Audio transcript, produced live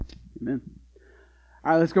Amen.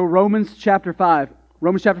 All right, let's go Romans chapter 5.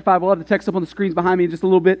 Romans chapter 5. We'll have the text up on the screens behind me in just a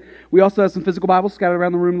little bit. We also have some physical Bibles scattered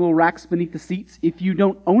around the room, little racks beneath the seats. If you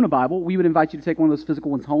don't own a Bible, we would invite you to take one of those physical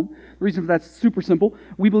ones home. The reason for that's super simple.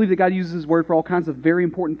 We believe that God uses His Word for all kinds of very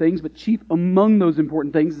important things, but chief among those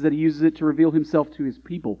important things is that He uses it to reveal Himself to His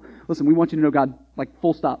people. Listen, we want you to know God, like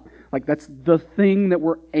full stop. Like that's the thing that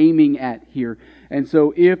we're aiming at here. And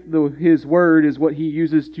so if His Word is what He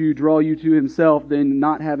uses to draw you to Himself, then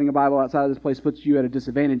not having a Bible outside of this place puts you at a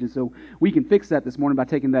disadvantage. And so we can fix that this morning by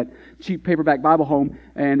taking that cheap paperback Bible home.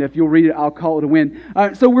 And if you'll read it, I'll call it a win.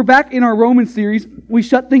 So we're back in our Romans series. We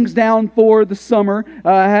shut things down for the summer.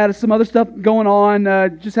 Had some other stuff going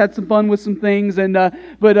on. Just had some fun with some things.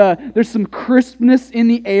 But there's some crispness in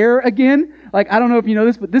the air again. Like, I don't know if you know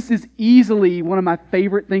this, but this is easily one of my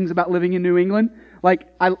favorite things about living in New England. Like,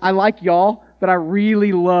 I like y'all, but I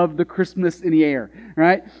really love the crispness in the air,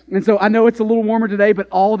 right? And so I know it's a little warmer today, but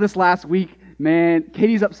all this last week, man,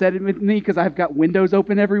 Katie's upset with me because I've got windows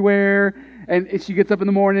open everywhere, and she gets up in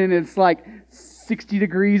the morning and it's like 60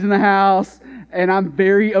 degrees in the house, and I'm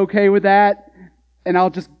very okay with that, and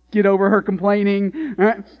I'll just get over her complaining,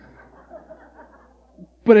 right?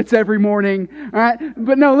 But it's every morning, all right?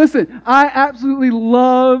 But no, listen, I absolutely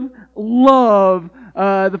love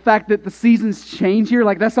the fact that the seasons change here.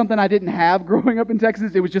 Like, that's something I didn't have growing up in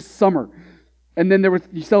Texas. It was just summer. And then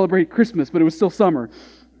you celebrate Christmas, but it was still summer.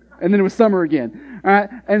 And then it was summer again, all right?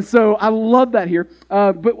 And so I love that here.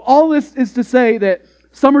 But all this is to say that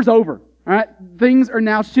summer's over, all right? Things are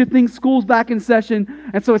now shifting. School's back in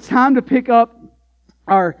session. And so it's time to pick up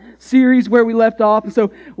our series where we left off. And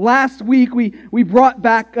so last week we brought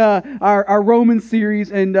back our Romans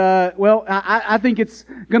series, and I think it's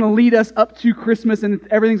going to lead us up to Christmas, and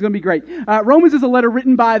everything's going to be great. Romans is a letter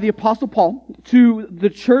written by the Apostle Paul to the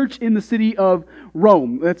church in the city of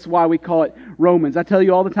Rome. That's why we call it Romans. I tell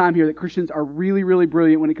you all the time here that Christians are really, really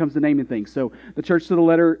brilliant when it comes to naming things. So the church to the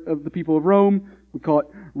letter of the people of Rome, we call it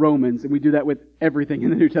Romans, and we do that with everything in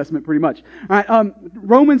the New Testament pretty much. All right,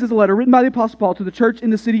 Romans is a letter written by the Apostle Paul to the church in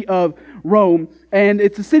the city of Rome, and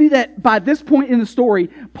it's a city that by this point in the story,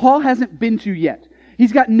 Paul hasn't been to yet.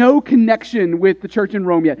 He's got no connection with the church in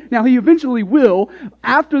Rome yet. Now, he eventually will,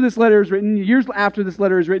 after this letter is written, years after this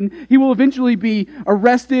letter is written, he will eventually be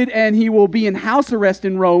arrested, and he will be in house arrest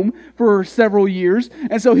in Rome for several years.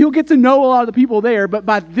 And so he'll get to know a lot of the people there, but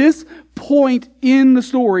by this point in the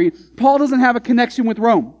story, Paul doesn't have a connection with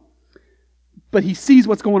Rome. But he sees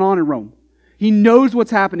what's going on in Rome. He knows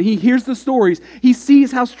what's happening. He hears the stories. He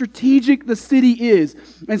sees how strategic the city is.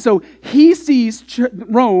 And so he sees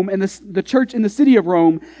Rome and the church in the city of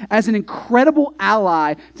Rome as an incredible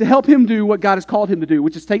ally to help him do what God has called him to do,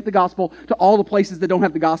 which is take the gospel to all the places that don't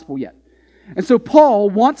have the gospel yet. And so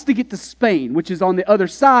Paul wants to get to Spain, which is on the other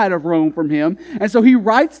side of Rome from him. And so he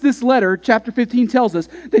writes this letter. Chapter 15 tells us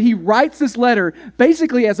that he writes this letter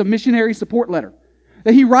basically as a missionary support letter.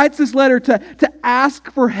 That he writes this letter to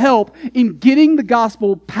ask for help in getting the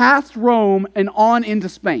gospel past Rome and on into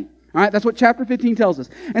Spain. All right, that's what chapter 15 tells us.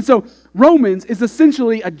 And so Romans is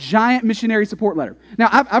essentially a giant missionary support letter. Now,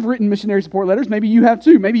 I've written missionary support letters. Maybe you have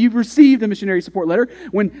too. Maybe you've received a missionary support letter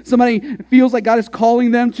when somebody feels like God is calling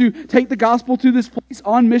them to take the gospel to this place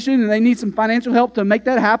on mission and they need some financial help to make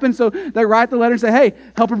that happen. So they write the letter and say, hey,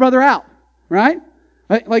 help a brother out, right?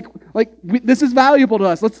 This is valuable to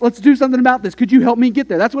us. Let's do something about this. Could you help me get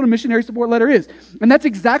there? That's what a missionary support letter is. And that's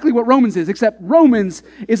exactly what Romans is, except Romans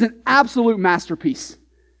is an absolute masterpiece.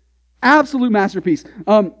 Absolute masterpiece.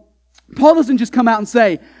 Paul doesn't just come out and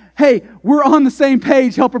say, hey, we're on the same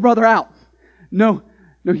page, help a brother out. No,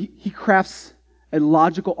 he crafts a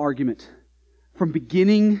logical argument from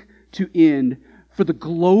beginning to end for the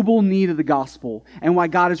global need of the gospel and why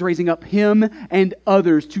God is raising up him and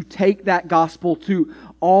others to take that gospel to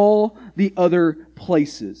all the other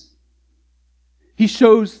places. He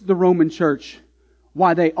shows the Roman church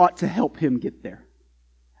why they ought to help him get there.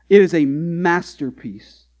 It is a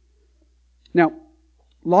masterpiece. Now,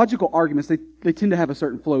 logical arguments, they tend to have a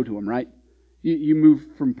certain flow to them, right? You move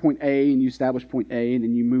from point A and you establish point A, and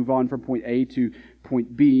then you move on from point A to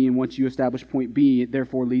point B, and once you establish point B, it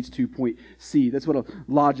therefore leads to point C. That's what a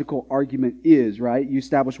logical argument is, right? You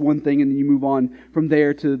establish one thing and then you move on from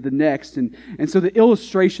there to the next. And so the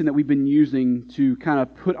illustration that we've been using to kind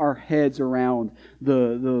of put our heads around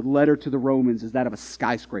the letter to the Romans is that of a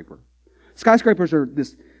skyscraper. Skyscrapers are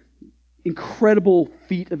this incredible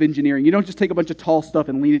feat of engineering. You don't just take a bunch of tall stuff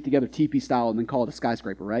and lean it together teepee style and then call it a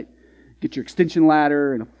skyscraper, right? Get your extension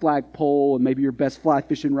ladder and a flagpole and maybe your best fly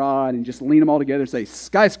fishing rod and just lean them all together and say,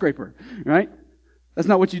 skyscraper, right? That's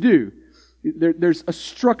not what you do. There's a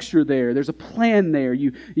structure there. There's a plan there.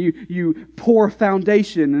 You pour a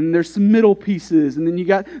foundation, and there's some middle pieces, and then you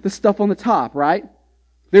got the stuff on the top, right?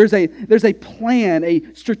 There's a plan,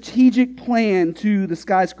 a strategic plan to the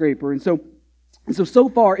skyscraper. And so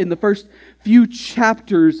far in the first few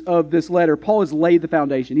chapters of this letter, Paul has laid the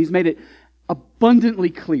foundation. He's made it abundantly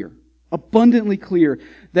clear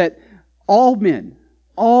that all men,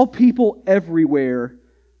 all people everywhere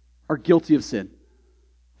are guilty of sin.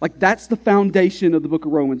 Like, that's the foundation of the book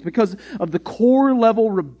of Romans. Because of the core level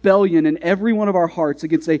rebellion in every one of our hearts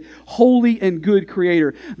against a holy and good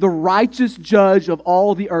Creator, the righteous judge of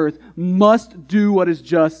all the earth must do what is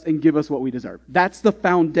just and give us what we deserve. That's the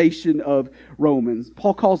foundation of Romans.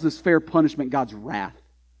 Paul calls this fair punishment God's wrath.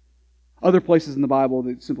 Other places in the Bible,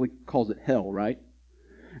 it simply calls it hell, right?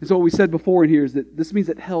 And so what we said before in here is that this means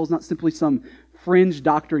that hell is not simply some fringe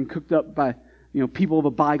doctrine cooked up by people of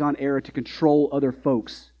a bygone era to control other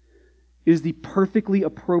folks. It is the perfectly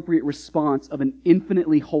appropriate response of an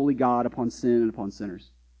infinitely holy God upon sin and upon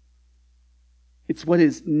sinners. It's what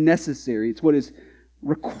is necessary. It's what is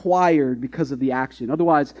required because of the action.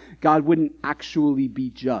 Otherwise, God wouldn't actually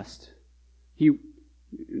be just. He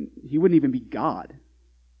wouldn't even be God.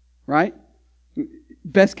 Right?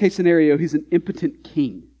 Best case scenario, He's an impotent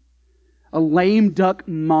king. A lame duck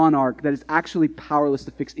monarch that is actually powerless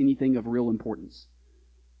to fix anything of real importance.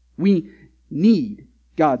 We need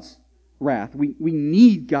God's wrath. We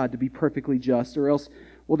need God to be perfectly just, or else,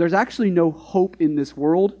 well, there's actually no hope in this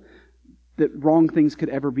world that wrong things could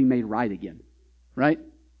ever be made right again. Right?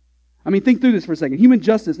 I mean, think through this for a second. Human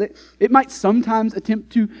justice, it might sometimes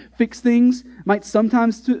attempt to fix things,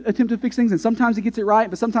 and sometimes it gets it right,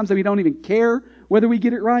 but sometimes we don't even care whether we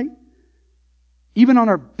get it right. Even on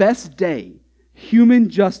our best day, human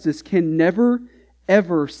justice can never,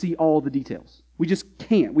 ever see all the details. We just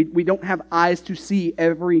can't. We don't have eyes to see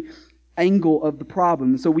every angle of the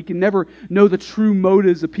problem. So we can never know the true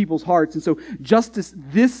motives of people's hearts. And so justice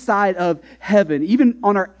this side of heaven, even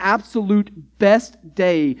on our absolute best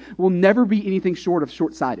day, will never be anything short of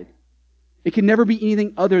short-sighted. It can never be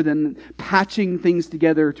anything other than patching things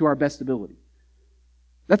together to our best ability.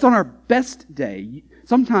 That's on our best day.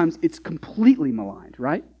 Sometimes it's completely maligned,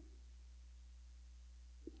 right?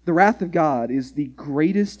 The wrath of God is the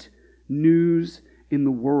greatest news in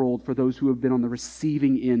the world for those who have been on the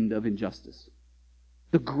receiving end of injustice.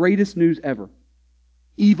 The greatest news ever.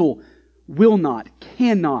 Evil will not,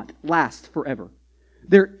 cannot last forever.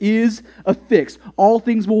 There is a fix. All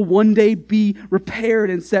things will one day be repaired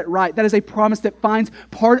and set right. That is a promise that finds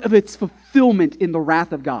part of its fulfillment in the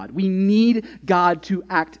wrath of God. We need God to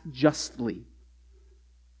act justly.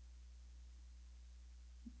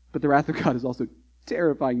 But the wrath of God is also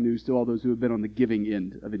terrifying news to all those who have been on the giving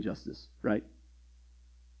end of injustice, right?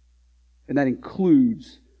 And that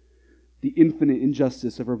includes the infinite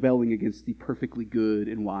injustice of rebelling against the perfectly good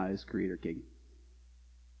and wise Creator King.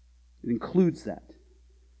 It includes that.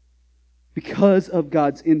 Because of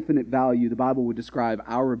God's infinite value, the Bible would describe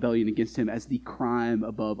our rebellion against Him as the crime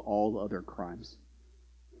above all other crimes.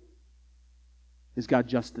 Is God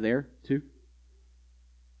just there too?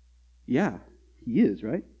 Yeah, He is,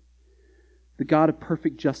 right? The God of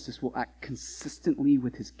perfect justice will act consistently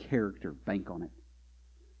with His character. Bank on it.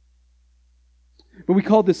 But we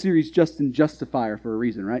called this series Just and Justifier for a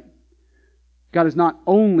reason, right? God is not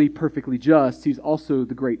only perfectly just, He's also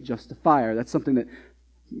the great justifier. That's something that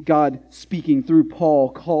God, speaking through Paul,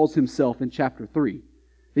 calls Himself in chapter 3.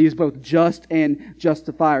 He is both just and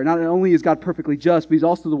justifier. Not only is God perfectly just, but He's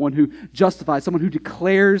also the one who justifies, someone who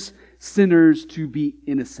declares sinners to be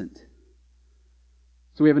innocent.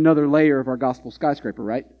 So we have another layer of our gospel skyscraper,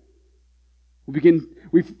 right?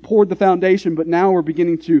 We've poured the foundation, but now we're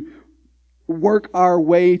beginning to work our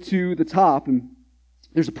way to the top. And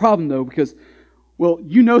there's a problem, though, because, well,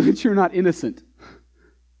 you know that you're not innocent.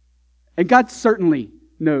 And God certainly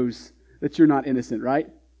knows that you're not innocent, right?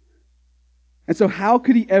 And so how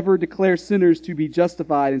could He ever declare sinners to be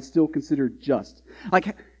justified and still considered just?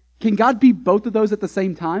 Like, can God be both of those at the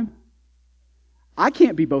same time? I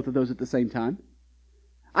can't be both of those at the same time.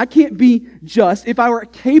 I can't be just. If I were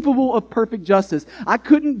capable of perfect justice, I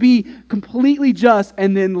couldn't be completely just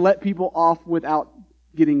and then let people off without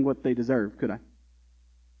getting what they deserve, could I?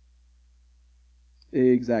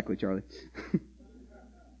 Exactly, Charlie.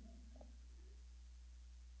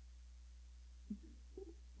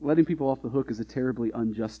 Letting people off the hook is a terribly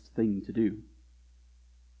unjust thing to do.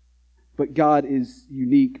 But God is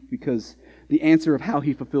unique because the answer of how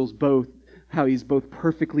He fulfills both, how He's both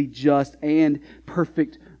perfectly just and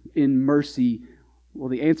perfect in mercy, well,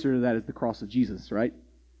 the answer to that is the cross of Jesus, right?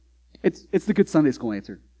 It's the good Sunday school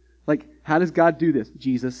answer. Like, how does God do this?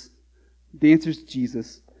 Jesus. The answer is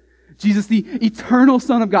Jesus. Jesus, the eternal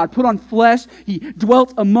Son of God, put on flesh. He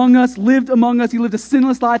dwelt among us, lived among us. He lived a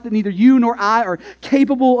sinless life that neither you nor I are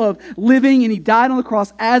capable of living, and He died on the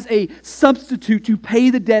cross as a substitute to pay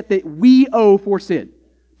the debt that we owe for sin.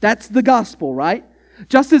 That's the gospel, right?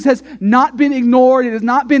 Justice has not been ignored. It has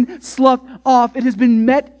not been sloughed off. It has been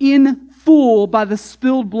met in full by the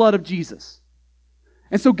spilled blood of Jesus.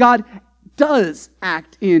 And so God does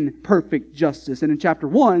act in perfect justice. And in chapter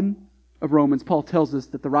 1 of Romans, Paul tells us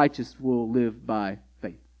that the righteous will live by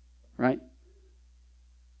faith, right?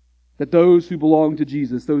 That those who belong to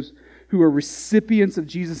Jesus, those who are recipients of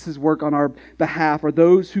Jesus' work on our behalf, are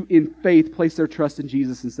those who in faith place their trust in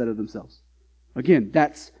Jesus instead of themselves. Again,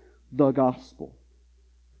 that's the gospel.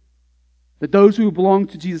 That those who belong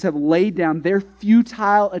to Jesus have laid down their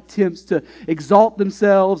futile attempts to exalt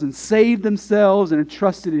themselves and save themselves and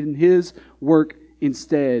entrusted in His work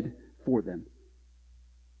instead for them.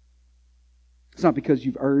 It's not because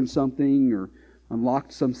you've earned something or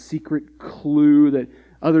unlocked some secret clue that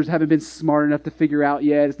others haven't been smart enough to figure out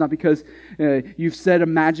yet. It's not because you've said a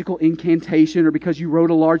magical incantation or because you wrote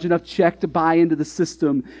a large enough check to buy into the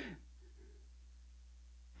system.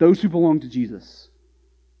 Those who belong to Jesus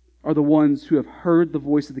are the ones who have heard the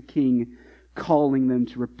voice of the King calling them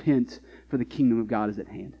to repent, for the kingdom of God is at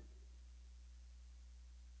hand.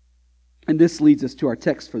 And this leads us to our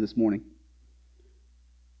text for this morning.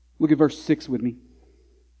 Look at verse 6 with me.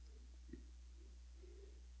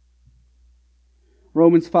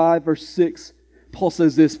 Romans 5, verse 6, Paul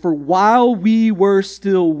says this, "For while we were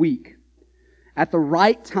still weak, at the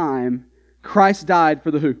right time, Christ died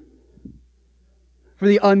for the who? For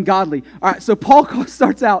the ungodly." All right, so Paul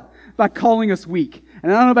starts out by calling us weak.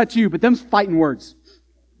 And I don't know about you, but them's fighting words.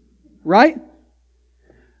 Right?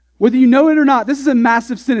 Whether you know it or not, this is a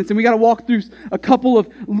massive sentence, and we got to walk through a couple of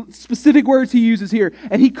specific words he uses here.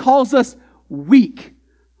 And he calls us weak.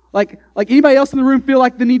 Like anybody else in the room feel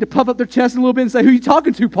like they need to puff up their chest a little bit and say, "Who are you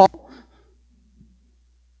talking to, Paul?"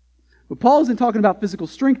 But Paul isn't talking about physical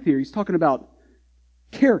strength here. He's talking about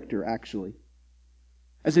character, actually.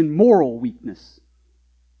 As in moral weakness.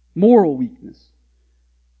 Moral weakness.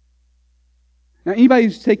 Now, anybody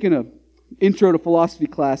who's taken an intro to philosophy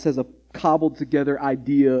class has a cobbled together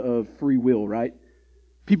idea of free will, right?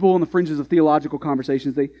 People on the fringes of theological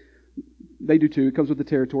conversations, they do too. It comes with the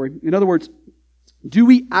territory. In other words, do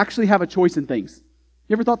we actually have a choice in things?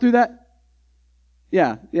 You ever thought through that?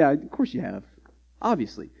 Yeah, of course you have.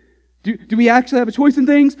 Obviously. Do we actually have a choice in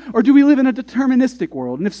things, or do we live in a deterministic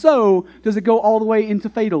world? And if so, does it go all the way into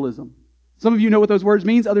fatalism? Some of you know what those words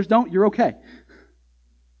mean, others don't. You're okay.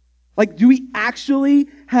 Like, do we actually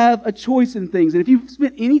have a choice in things? And if you've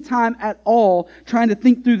spent any time at all trying to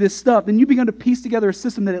think through this stuff, then you've begun to piece together a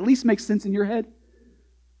system that at least makes sense in your head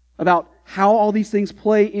about how all these things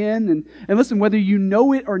play in. And listen, whether you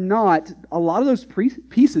know it or not, a lot of those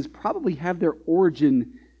pieces probably have their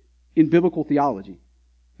origin in biblical theology.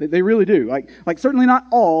 They really do. Like certainly not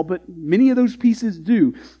all, but many of those pieces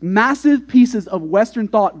do. Massive pieces of Western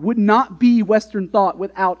thought would not be Western thought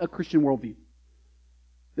without a Christian worldview.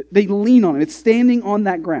 They lean on it. It's standing on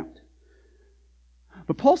that ground.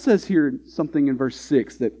 But Paul says here something in verse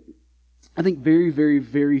 6 that I think very, very,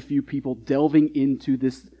 very few people delving into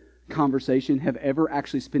this conversation have ever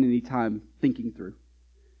actually spent any time thinking through.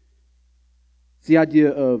 It's the idea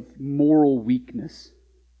of moral weakness.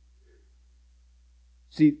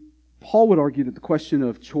 See, Paul would argue that the question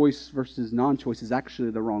of choice versus non-choice is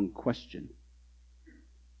actually the wrong question.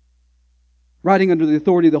 Writing under the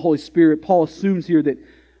authority of the Holy Spirit, Paul assumes here that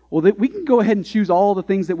we can go ahead and choose all the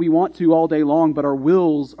things that we want to all day long, but our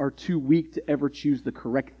wills are too weak to ever choose the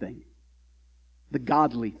correct thing. The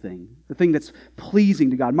godly thing. The thing that's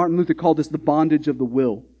pleasing to God. Martin Luther called this the bondage of the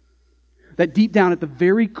will. That deep down at the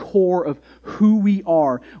very core of who we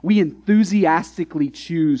are, we enthusiastically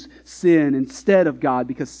choose sin instead of God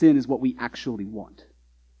because sin is what we actually want.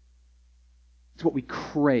 It's what we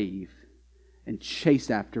crave and chase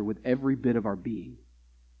after with every bit of our being.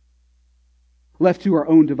 Left to our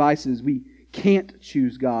own devices, we can't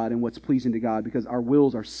choose God and what's pleasing to God because our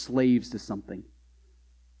wills are slaves to something.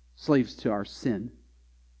 Slaves to our sin.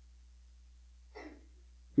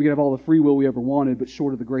 We could have all the free will we ever wanted, but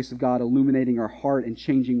short of the grace of God illuminating our heart and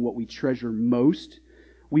changing what we treasure most,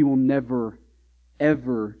 we will never,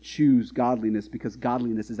 ever choose godliness because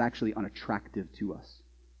godliness is actually unattractive to us.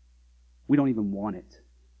 We don't even want it.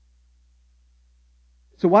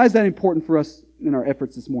 So why is that important for us in our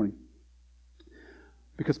efforts this morning?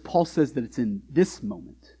 Because Paul says that it's in this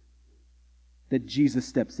moment that Jesus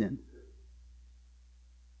steps in.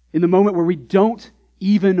 In the moment where we don't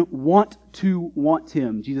even want to want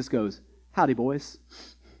Him, Jesus goes, "Howdy, boys.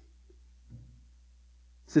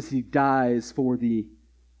 says he dies for the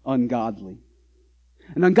ungodly.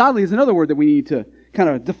 And ungodly is another word that we need to kind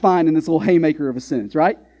of define in this little haymaker of a sentence,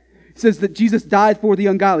 right? It says that Jesus died for the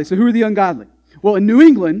ungodly. So who are the ungodly? Well, in New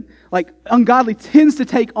England, like, ungodly tends to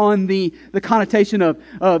take on the connotation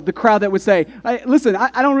of the crowd that would say, hey, listen,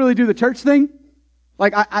 I don't really do the church thing.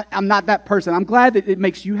 Like, I'm not that person. I'm glad that it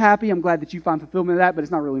makes you happy. I'm glad that you find fulfillment in that, but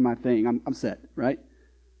it's not really my thing. I'm set, right?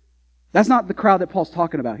 That's not the crowd that Paul's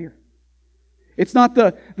talking about here. It's not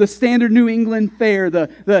the standard New England fare, the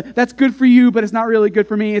that's good for you, but it's not really good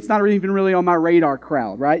for me. It's not even really on my radar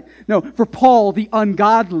crowd, right? No, for Paul, the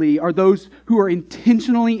ungodly are those who are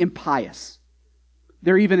intentionally impious.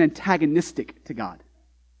 They're even antagonistic to God.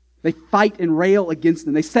 They fight and rail against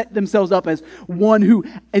them. They set themselves up as one who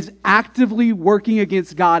is actively working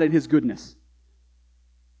against God and His goodness.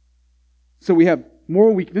 So we have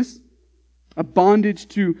moral weakness, a bondage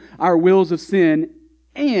to our wills of sin,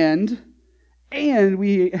 and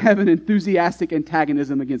we have an enthusiastic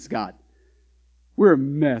antagonism against God. We're a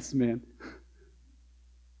mess, man. In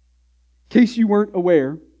case you weren't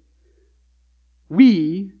aware,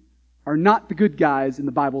 we are not the good guys in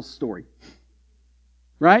the Bible's story.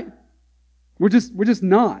 Right? We're just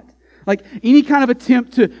not. Like, any kind of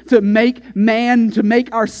attempt to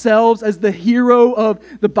make ourselves as the hero of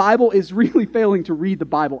the Bible is really failing to read the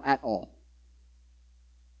Bible at all.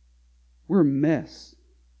 We're a mess.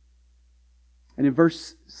 And in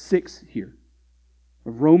verse 6 here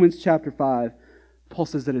of Romans chapter 5, Paul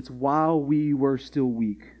says that it's while we were still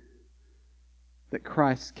weak that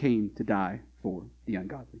Christ came to die for the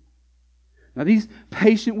ungodly. Now, He's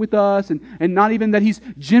patient with us, and not even that He's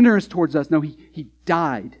generous towards us. No, He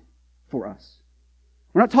died for us.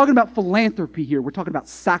 We're not talking about philanthropy here. We're talking about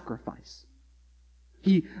sacrifice.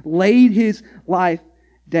 He laid His life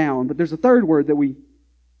down. But there's a third word that we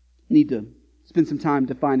need to spend some time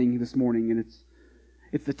defining this morning, and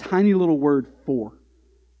it's the tiny little word for.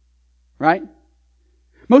 Right?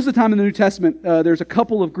 Most of the time in the New Testament, there's a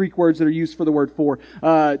couple of Greek words that are used for the word for.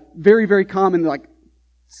 Very, very common, like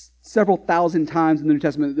several thousand times in the New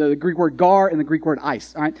Testament, the Greek word gar and the Greek word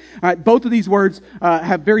eis. All right. Both of these words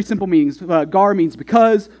have very simple meanings. Gar means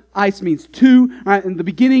because, eis means to. All right. In the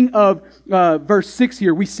beginning of verse 6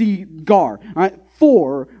 here, we see gar. All right.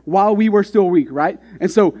 For, while we were still weak. Right. And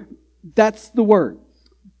so that's the word.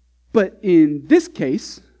 But in this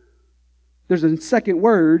case, there's a second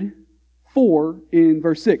word, for, in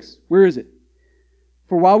verse 6. Where is it?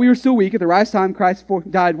 For while we were still weak, at the right time, Christ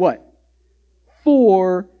died what?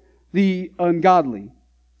 For the ungodly.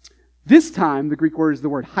 This time, the Greek word is the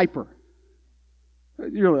word hyper.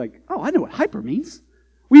 You're like, oh, I know what hyper means.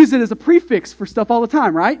 We use it as a prefix for stuff all the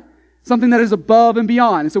time, right? Something that is above and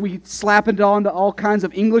beyond. And so we slap it on to all kinds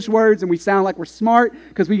of English words, and we sound like we're smart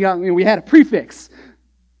because we had a prefix.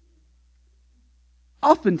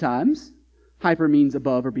 Oftentimes, hyper means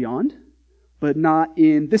above or beyond, but not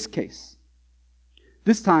in this case.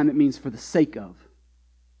 This time it means for the sake of,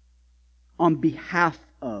 on behalf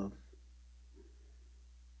of.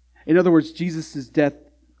 In other words, Jesus' death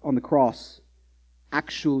on the cross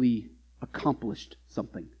actually accomplished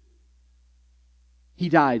something. He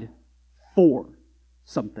died for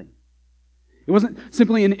something. It wasn't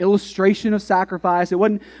simply an illustration of sacrifice. It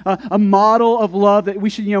wasn't a model of love that we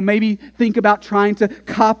should, maybe think about trying to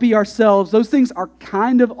copy ourselves. Those things are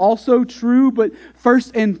kind of also true, but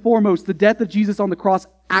first and foremost, the death of Jesus on the cross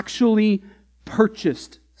actually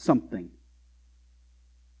purchased something.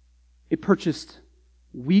 It purchased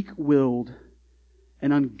weak-willed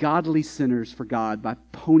and ungodly sinners for God by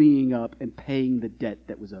ponying up and paying the debt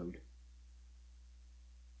that was owed.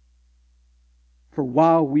 For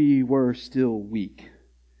while we were still weak,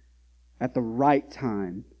 at the right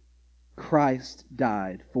time, Christ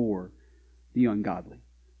died for the ungodly,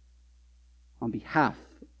 on behalf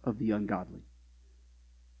of the ungodly.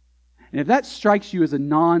 And if that strikes you as a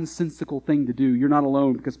nonsensical thing to do, you're not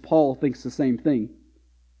alone, because Paul thinks the same thing.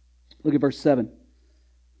 Look at verse 7.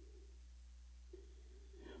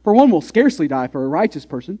 For one will scarcely die for a righteous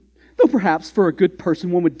person, though perhaps for a good person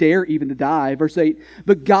one would dare even to die. Verse 8,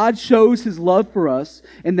 but God shows His love for us,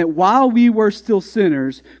 and that while we were still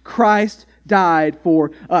sinners, Christ died for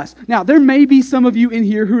us. Now, there may be some of you in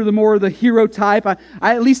here who are more of the hero type. I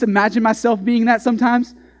at least imagine myself being that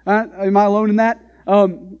sometimes. Am I alone in that?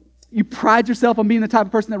 You pride yourself on being the type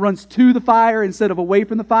of person that runs to the fire instead of away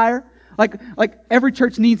from the fire. Like every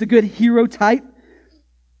church needs a good hero type.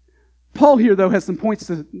 Paul here, though, has some points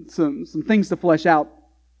to some things to flesh out.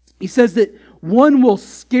 He says that one will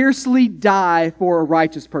scarcely die for a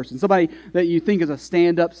righteous person. Somebody that you think is a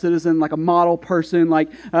stand-up citizen, like a model person, like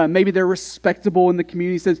maybe they're respectable in the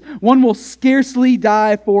community, says, one will scarcely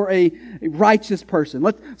die for a righteous person.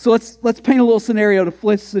 Let's paint a little scenario to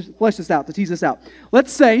flesh this out, to tease this out.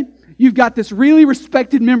 Let's say you've got this really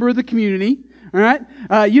respected member of the community, all right?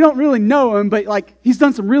 You don't really know him, but like he's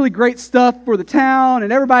done some really great stuff for the town,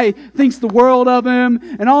 and everybody thinks the world of him,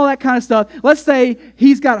 and all that kind of stuff. Let's say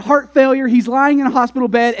he's got heart failure, he's lying in a hospital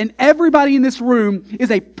bed, and everybody in this room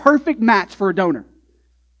is a perfect match for a donor.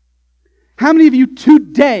 How many of you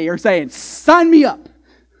today are saying, sign me up?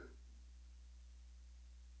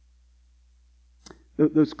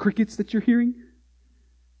 Those crickets that you're hearing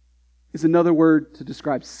is another word to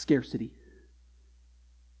describe scarcity.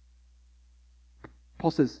 Paul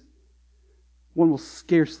says, one will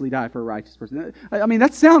scarcely die for a righteous person. I mean,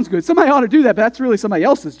 that sounds good. Somebody ought to do that, but that's really somebody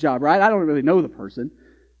else's job, right? I don't really know the person.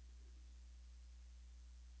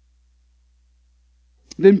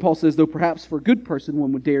 Then Paul says, though perhaps for a good person,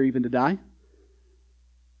 one would dare even to die.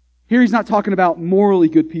 Here he's not talking about morally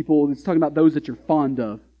good people. He's talking about those that you're fond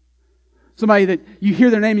of. Somebody that you hear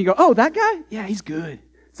their name and you go, oh, that guy? Yeah, he's good.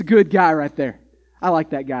 It's a good guy right there. I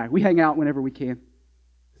like that guy. We hang out whenever we can.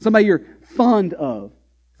 Somebody you're fond of.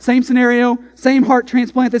 Same scenario, same heart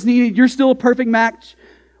transplant that's needed. You're still a perfect match.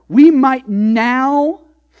 We might now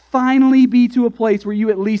finally be to a place where you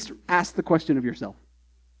at least ask the question of yourself.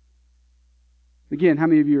 Again, how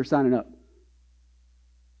many of you are signing up?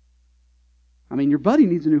 I mean, your buddy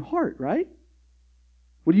needs a new heart, right?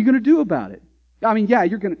 What are you going to do about it? I mean, yeah,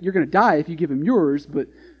 you're going to die if you give him yours, but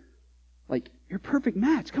like, you're a perfect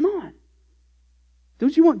match. Come on.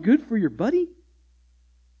 Don't you want good for your buddy?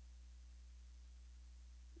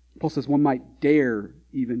 Paul says one might dare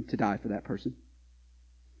even to die for that person.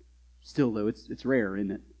 Still, though, it's rare,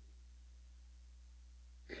 isn't it?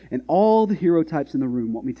 And all the hero types in the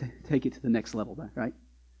room want me to take it to the next level, right?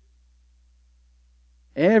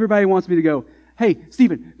 Everybody wants me to go, hey,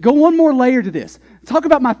 Stephen, go one more layer to this. Talk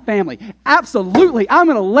about my family. Absolutely, I'm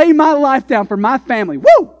going to lay my life down for my family.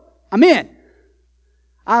 Woo! I'm in.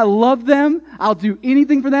 I love them. I'll do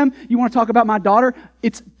anything for them. You want to talk about my daughter?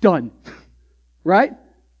 It's done. Right?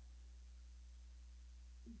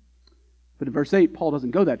 But in verse 8, Paul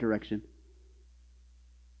doesn't go that direction.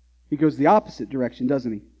 He goes the opposite direction,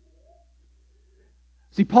 doesn't he?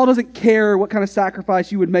 See, Paul doesn't care what kind of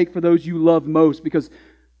sacrifice you would make for those you love most, because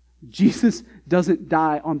Jesus doesn't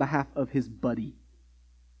die on behalf of his buddy.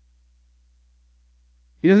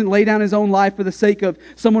 He doesn't lay down his own life for the sake of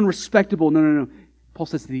someone respectable. No. Paul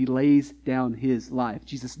says that he lays down his life.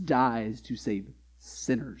 Jesus dies to save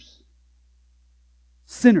sinners.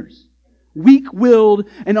 Sinners. Weak-willed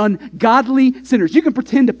and ungodly sinners. You can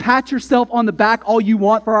pretend to pat yourself on the back all you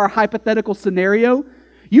want for our hypothetical scenario.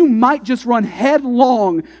 You might just run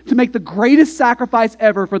headlong to make the greatest sacrifice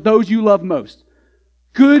ever for those you love most.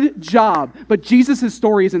 Good job. But Jesus'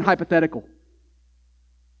 story isn't hypothetical.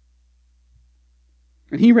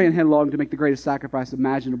 And he ran headlong to make the greatest sacrifice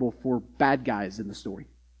imaginable for bad guys in the story.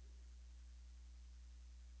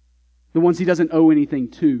 The ones he doesn't owe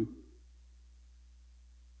anything to.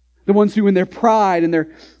 The ones who in their pride and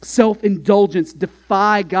their self-indulgence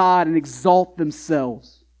defy God and exalt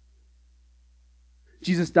themselves.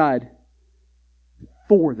 Jesus died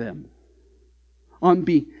for them. On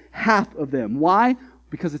behalf of them. Why?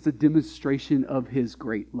 Because it's a demonstration of his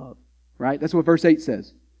great love. Right? That's what verse 8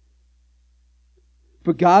 says.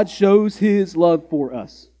 For God shows his love for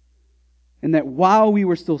us. And that while we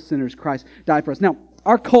were still sinners, Christ died for us. Now,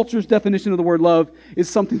 our culture's definition of the word love is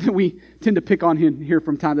something that we tend to pick on here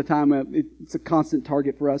from time to time. It's a constant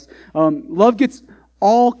target for us. Love gets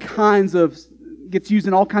used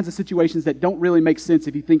in all kinds of situations that don't really make sense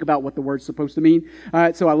if you think about what the word's supposed to mean. All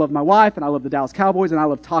right, so I love my wife, and I love the Dallas Cowboys, and I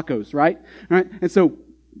love tacos, right? All right, and so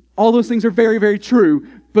all those things are very, very true,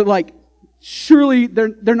 but like, surely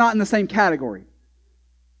they're not in the same category.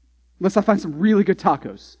 Unless I find some really good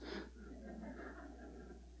tacos.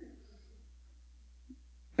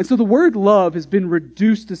 And so the word love has been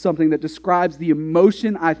reduced to something that describes the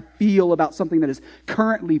emotion I feel about something that is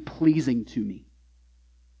currently pleasing to me.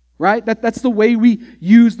 Right? That's the way we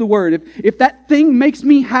use the word. If that thing makes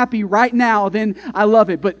me happy right now, then I love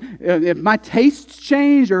it. But if my tastes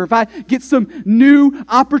change, or if I get some new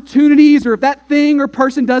opportunities, or if that thing or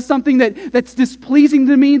person does something that's displeasing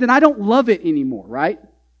to me, then I don't love it anymore, right?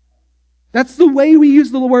 That's the way we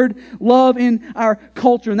use the word love in our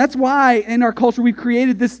culture. And that's why in our culture we've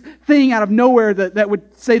created this thing out of nowhere that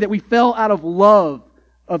would say that we fell out of love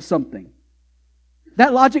of something.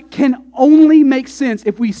 That logic can only make sense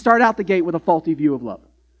if we start out the gate with a faulty view of love.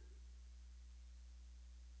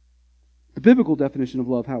 The The biblical definition of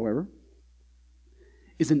love, however,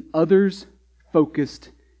 is an others-focused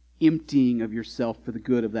emptying of yourself for the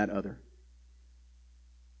good of that other.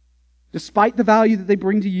 Despite the value that they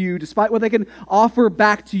bring to you, despite what they can offer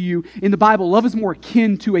back to you, in the Bible, love is more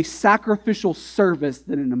akin to a sacrificial service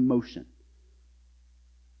than an emotion.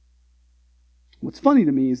 What's funny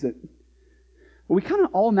to me is that we kind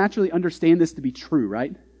of all naturally understand this to be true,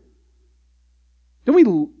 right?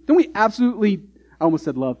 Don't we absolutely, I almost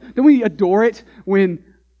said love, don't we adore it when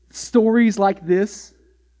stories like this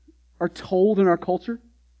are told in our culture?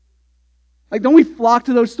 Like, don't we flock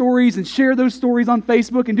to those stories and share those stories on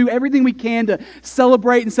Facebook and do everything we can to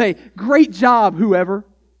celebrate and say, great job, whoever?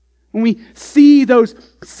 When we see those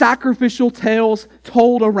sacrificial tales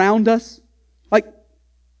told around us,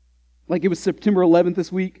 like it was September 11th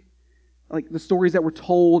this week, like the stories that were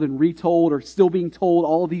told and retold or still being told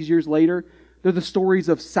all of these years later, they're the stories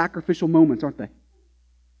of sacrificial moments, aren't they?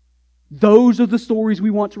 Those are the stories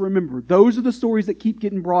we want to remember. Those are the stories that keep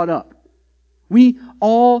getting brought up. We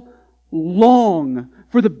all long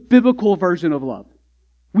for the biblical version of love.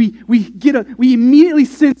 We immediately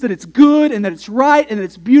sense that it's good and that it's right and that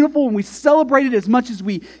it's beautiful, and we celebrate it as much as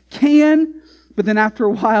we can, but then after a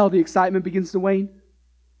while the excitement begins to wane.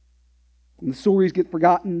 And the stories get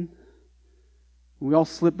forgotten. And we all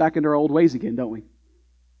slip back into our old ways again, don't we?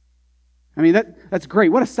 I mean, that's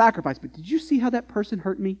great. What a sacrifice. But did you see how that person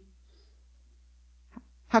hurt me?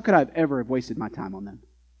 How could I have ever wasted my time on them?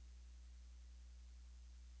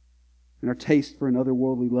 And our taste for an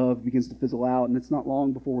otherworldly love begins to fizzle out, and it's not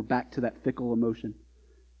long before we're back to that fickle emotion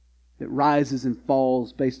that rises and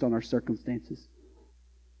falls based on our circumstances.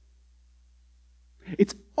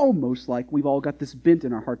 It's almost like we've all got this bent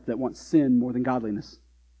in our hearts that wants sin more than godliness.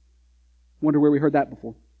 Wonder where we heard that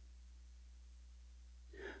before.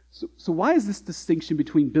 So why is this distinction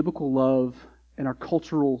between biblical love and our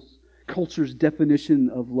culture's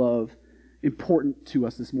definition of love important to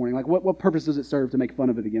us this morning? Like, what purpose does it serve to make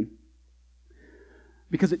fun of it again?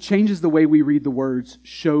 Because it changes the way we read the words,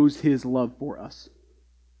 shows His love for us.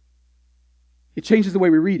 It changes the way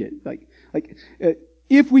we read it.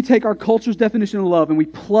 If we take our culture's definition of love and we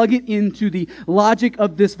plug it into the logic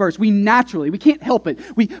of this verse, we can't help it,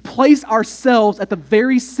 we place ourselves at the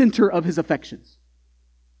very center of His affections.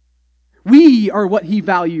 We are what He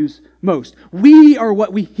values most. We are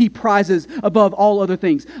what He prizes above all other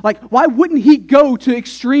things. Like, why wouldn't He go to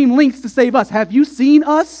extreme lengths to save us? Have you seen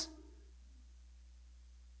us?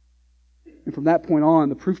 And from that point on,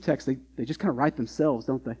 the proof texts, they just kind of write themselves,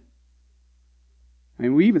 don't they? I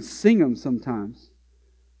mean, we even sing them sometimes.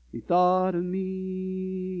 He thought of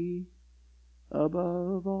me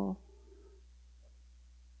above all.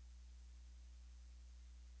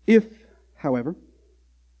 If, however,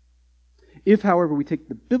 we take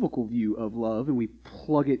the biblical view of love and we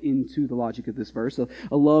plug it into the logic of this verse, a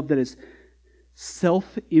love that is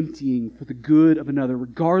self-emptying for the good of another,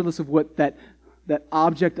 regardless of what that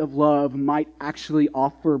object of love might actually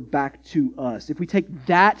offer back to us. If we take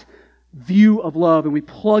that view of love and we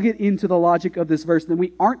plug it into the logic of this verse, then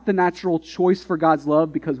we aren't the natural choice for God's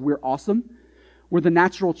love because we're awesome. We're the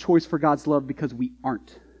natural choice for God's love because we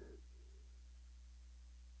aren't.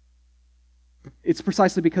 It's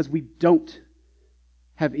precisely because we don't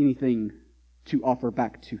have anything to offer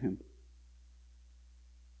back to Him.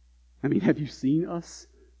 I mean, have you seen us?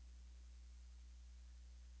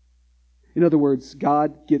 In other words,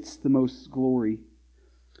 God gets the most glory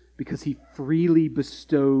because He freely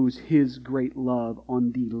bestows His great love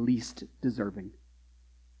on the least deserving.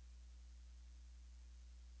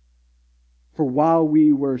 For while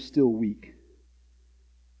we were still weak,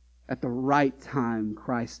 at the right time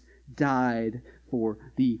Christ died for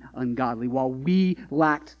the ungodly. While we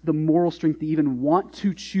lacked the moral strength to even want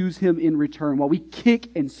to choose Him in return, while we kick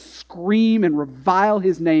and scream and revile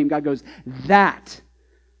His name, God goes, that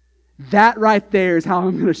right there is how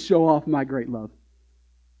I'm going to show off my great love.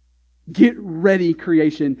 Get ready,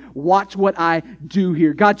 creation. Watch what I do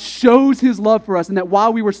here. God shows His love for us, and that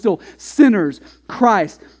while we were still sinners,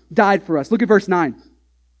 Christ died for us. Look at verse 9.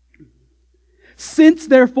 Since,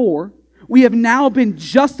 therefore, we have now been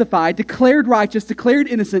justified, declared righteous, declared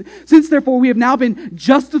innocent. Since, therefore, we have now been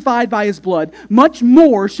justified by His blood, much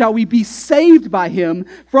more shall we be saved by Him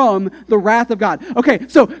from the wrath of God. Okay,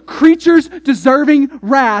 so creatures deserving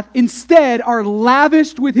wrath instead are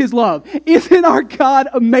lavished with His love. Isn't our God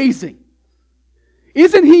amazing?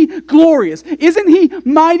 Isn't He glorious? Isn't He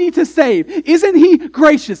mighty to save? Isn't He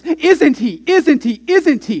gracious? Isn't He? Isn't He?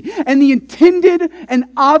 Isn't He? And the intended and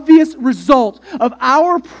obvious result of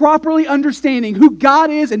our properly understanding who God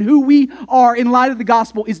is and who we are in light of the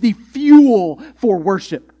gospel is the fuel for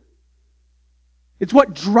worship. It's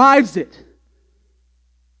what drives it.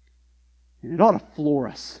 And it ought to floor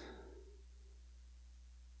us.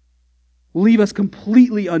 Leave us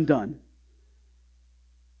completely undone.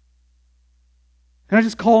 Can I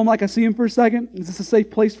just call him like I see him for a second? Is this a safe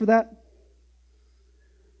place for that?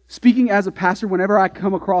 Speaking as a pastor, whenever I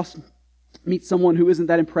meet someone who isn't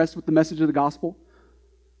that impressed with the message of the gospel,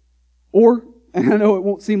 or, and I know it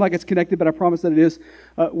won't seem like it's connected, but I promise that it is,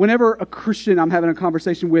 whenever a Christian I'm having a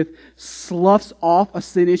conversation with sloughs off a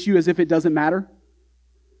sin issue as if it doesn't matter,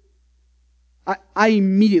 I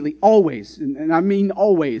immediately, always, and I mean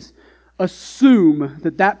always, assume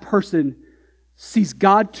that that person sees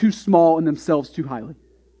God too small and themselves too highly.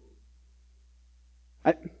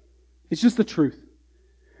 It's just the truth.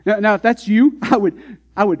 Now, if that's you, I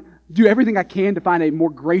would do everything I can to find a more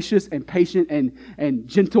gracious and patient and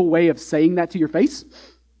gentle way of saying that to your face.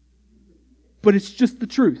 But it's just the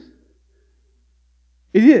truth.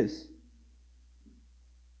 It is.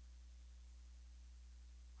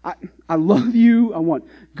 I love you. I want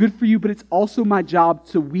good for you, but it's also my job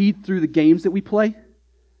to weed through the games that we play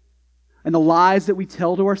and the lies that we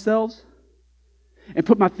tell to ourselves and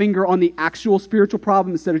put my finger on the actual spiritual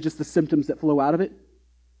problem instead of just the symptoms that flow out of it.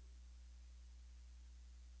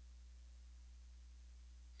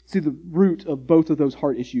 See, the root of both of those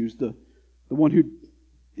heart issues, the one who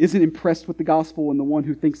isn't impressed with the gospel and the one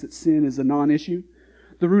who thinks that sin is a non-issue,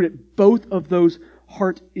 the root at both of those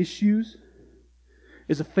heart issues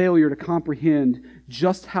is a failure to comprehend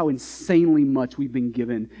just how insanely much we've been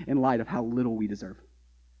given in light of how little we deserve.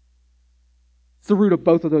 It's the root of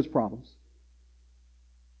both of those problems.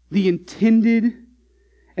 The intended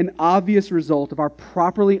and obvious result of our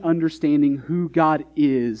properly understanding who God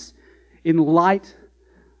is in light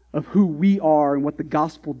of who we are and what the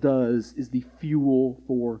gospel does is the fuel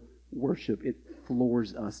for worship. It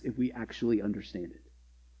floors us if we actually understand it.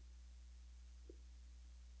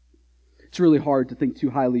 It's really hard to think too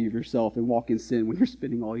highly of yourself and walk in sin when you're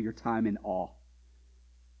spending all your time in awe.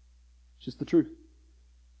 It's just the truth.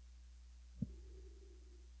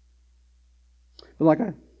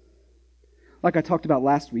 But like I talked about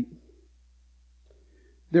last week,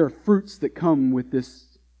 there are fruits that come with this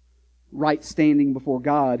right standing before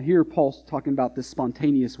God. Here Paul's talking about this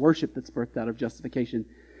spontaneous worship that's birthed out of justification.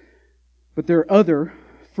 But there are other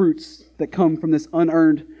fruits that come from this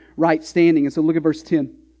unearned right standing. And so look at verse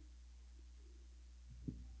 10.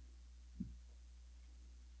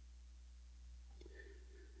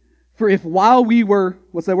 For if while we were,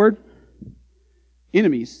 what's that word?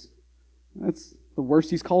 Enemies. That's the worst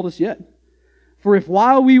he's called us yet. For if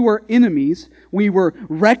while we were enemies, we were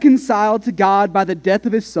reconciled to God by the death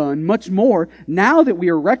of His Son, much more, now that we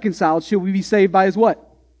are reconciled, shall we be saved by His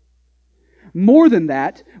what? More than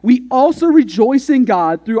that, we also rejoice in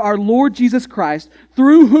God through our Lord Jesus Christ,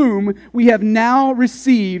 through whom we have now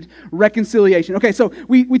received reconciliation. Okay, so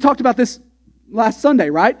we talked about this last Sunday,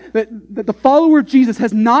 right? That the follower of Jesus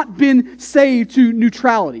has not been saved to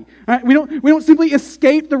neutrality. Right? We don't simply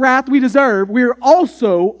escape the wrath we deserve. We're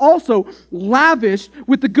also lavished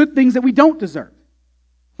with the good things that we don't deserve.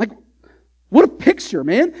 Like, what a picture,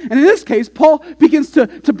 man. And in this case, Paul begins to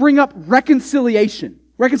bring up reconciliation.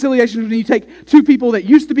 Reconciliation is when you take two people that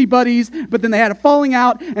used to be buddies, but then they had a falling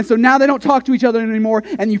out, and so now they don't talk to each other anymore,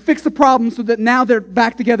 and you fix the problem so that now they're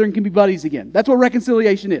back together and can be buddies again. That's what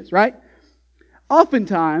reconciliation is, right?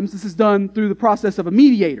 Oftentimes, this is done through the process of a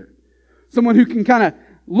mediator. Someone who can kind of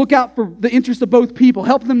look out for the interest of both people,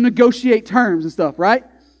 help them negotiate terms and stuff, right?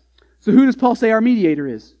 So who does Paul say our mediator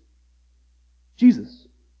is? Jesus.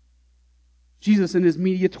 Jesus in His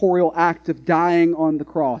mediatorial act of dying on the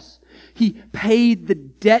cross. He paid the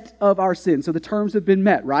debt of our sin. So the terms have been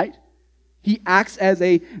met, right? He acts as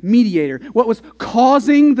a mediator. What was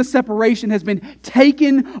causing the separation has been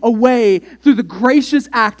taken away through the gracious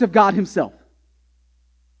act of God Himself.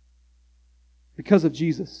 Because of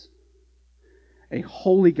Jesus, a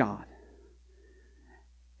holy God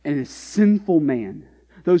and a sinful man,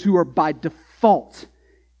 those who are by default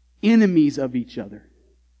enemies of each other,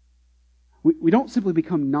 we don't simply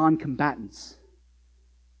become non-combatants.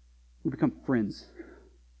 We become friends.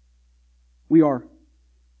 We are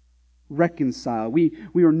reconciled.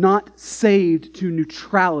 We are not saved to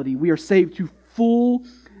neutrality. We are saved to full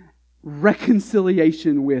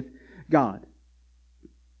reconciliation with God.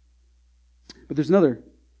 But there's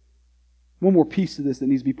one more piece to this that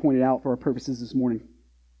needs to be pointed out for our purposes this morning.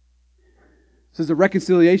 It says the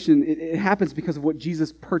reconciliation, it happens because of what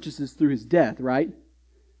Jesus purchases through His death, right?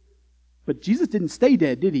 But Jesus didn't stay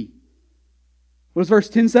dead, did He? What does verse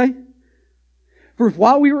 10 say? For if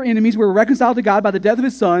while we were enemies, we were reconciled to God by the death of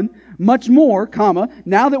His Son, much more,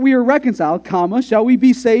 now that we are reconciled, shall we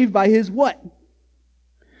be saved by His what?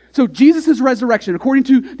 So Jesus' resurrection, according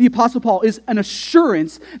to the Apostle Paul, is an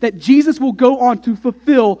assurance that Jesus will go on to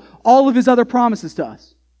fulfill all of his other promises to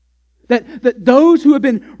us. That those who have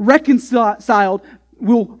been reconciled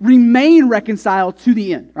will remain reconciled to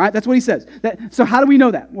the end. Right? That's what he says. So how do we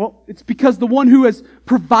know that? Well, it's because the one who has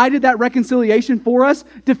provided that reconciliation for us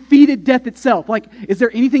defeated death itself. Like, is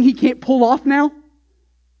there anything he can't pull off now?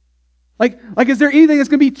 Like, is there anything that's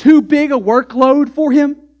going to be too big a workload for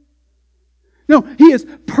him? No, he has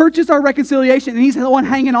purchased our reconciliation and he's the one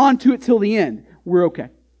hanging on to it till the end. We're okay.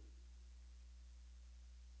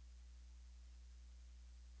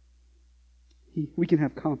 We can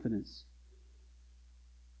have confidence.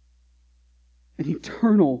 An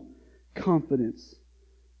eternal confidence.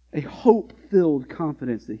 A hope-filled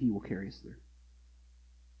confidence that he will carry us through.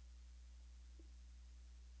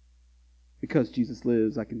 Because Jesus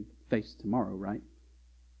lives, I can face tomorrow, right?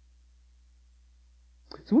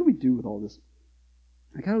 So what do we do with all this?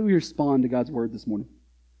 Like, how do we respond to God's word this morning?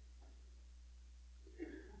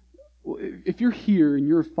 Well, if you're here and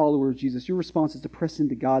you're a follower of Jesus, your response is to press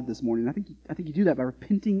into God this morning. I think you do that by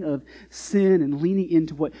repenting of sin and leaning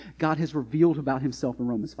into what God has revealed about himself in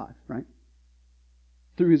Romans 5, right?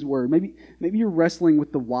 Through his word. Maybe you're wrestling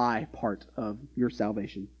with the why part of your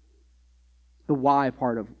salvation. The why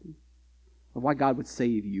part of why God would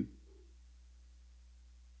save you.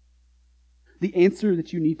 The answer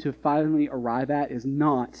that you need to finally arrive at is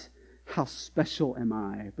not, how special am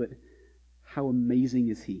I, but how amazing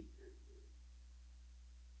is he?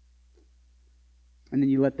 And then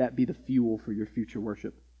you let that be the fuel for your future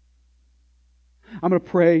worship. I'm going to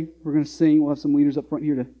pray. We're going to sing. We'll have some leaders up front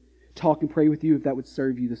here to talk and pray with you if that would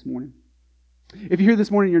serve you this morning. If you're here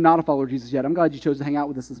this morning and you're not a follower of Jesus yet, I'm glad you chose to hang out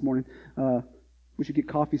with us this morning. We should get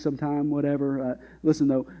coffee sometime, whatever. Listen,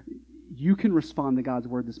 though, you can respond to God's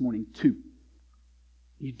word this morning too.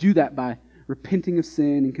 You do that by repenting of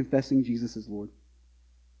sin and confessing Jesus as Lord.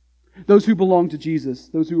 Those who belong to Jesus,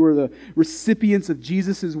 those who are the recipients of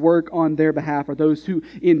Jesus' work on their behalf, are those who,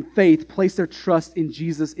 in faith, place their trust in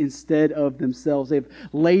Jesus instead of themselves. They've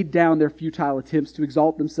laid down their futile attempts to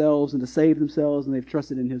exalt themselves and to save themselves, and they've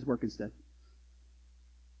trusted in his work instead.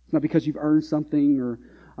 It's not because you've earned something or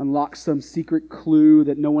unlocked some secret clue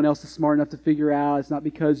that no one else is smart enough to figure out. It's not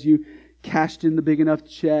because you cashed in the big enough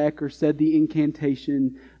check or said the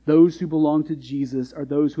incantation. Those who belong to Jesus are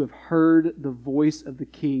those who have heard the voice of the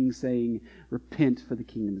King saying, repent, for the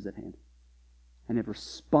kingdom is at hand, and have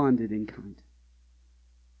responded in kind.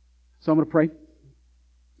 So I'm going to pray.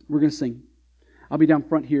 We're going to sing. I'll be down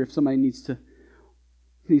front here if somebody needs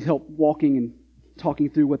help walking and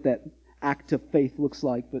talking through what that act of faith looks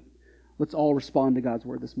like, but let's all respond to God's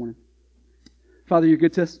word this morning. Father, you're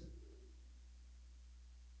good to us.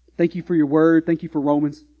 Thank you for your word. Thank you for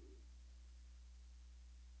Romans.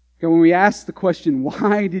 God, when we ask the question,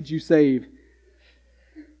 why did you save?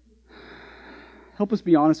 Help us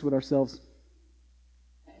be honest with ourselves.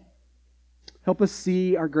 Help us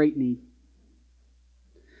see our great need.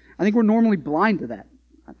 I think we're normally blind to that.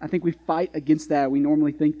 I think we fight against that. We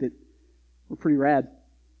normally think that we're pretty rad.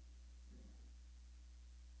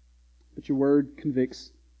 But your word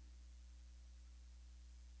convicts.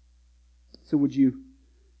 So would you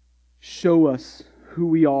show us who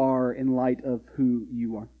we are in light of who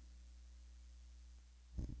you are?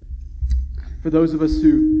 For those of us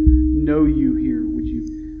who know you here, would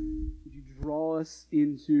you draw us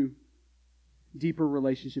into deeper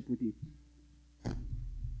relationship with you?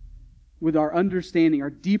 With our understanding, our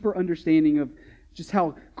deeper understanding of just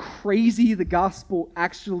how crazy the gospel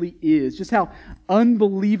actually is, just how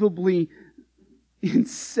unbelievably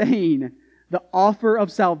insane the offer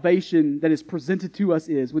of salvation that is presented to us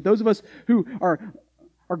is. With those of us who are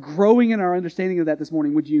growing in our understanding of that this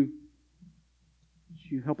morning, would you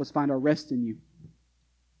help us find our rest in you?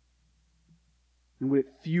 And would it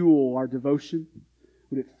fuel our devotion?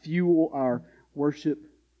 Would it fuel our worship?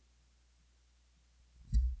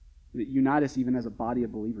 Would it unite us even as a body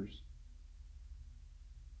of believers?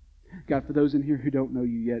 God, for those in here who don't know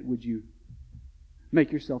you yet, would you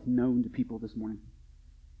make yourself known to people this morning?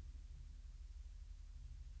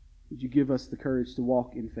 Would you give us the courage to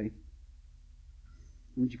walk in faith?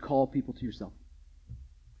 And would you call people to yourself?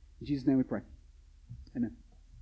 In Jesus' name we pray. Amen.